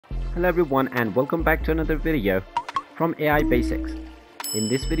Hello everyone and welcome back to another video from AI Basics. In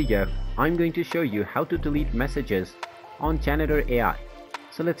this video, I'm going to show you how to delete messages on Janitor AI.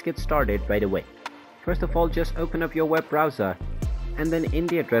 So let's get started right away. First of all, just open up your web browser and then in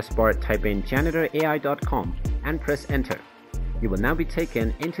the address bar type in janitorai.com and press enter. You will now be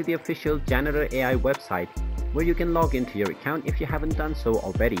taken into the official Janitor AI website where you can log into your account if you haven't done so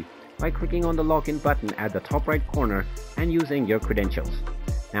already by clicking on the login button at the top right corner and using your credentials.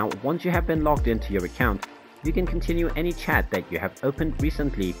 Now, once you have been logged into your account, you can continue any chat that you have opened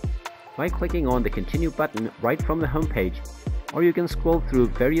recently by clicking on the continue button right from the homepage, or you can scroll through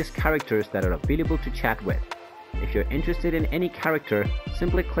various characters that are available to chat with. If you're interested in any character,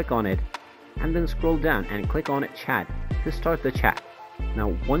 simply click on it and then scroll down and click on chat to start the chat.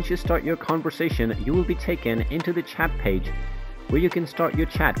 Now, once you start your conversation, you will be taken into the chat page where you can start your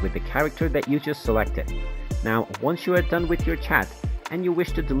chat with the character that you just selected. Now, once you are done with your chat and you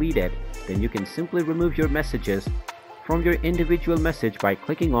wish to delete it, then you can simply remove your messages from your individual message by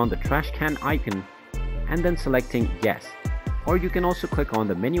clicking on the trash can icon and then selecting yes. Or you can also click on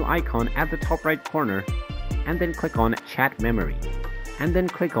the menu icon at the top right corner and then click on chat memory and then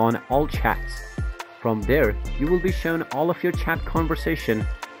click on all chats. From there, you will be shown all of your chat conversation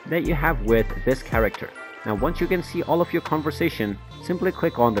that you have with this character. Now, once you can see all of your conversation, simply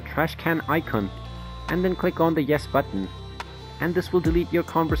click on the trash can icon and then click on the yes button, and this will delete your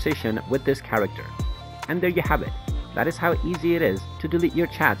conversation with this character. And there you have it. That is how easy it is to delete your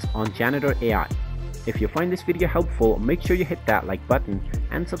chats on Janitor AI. If you find this video helpful, make sure you hit that like button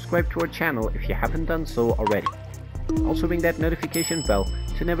and subscribe to our channel if you haven't done so already. Also ring that notification bell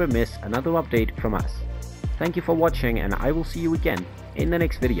to never miss another update from us. Thank you for watching and I will see you again in the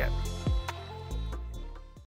next video.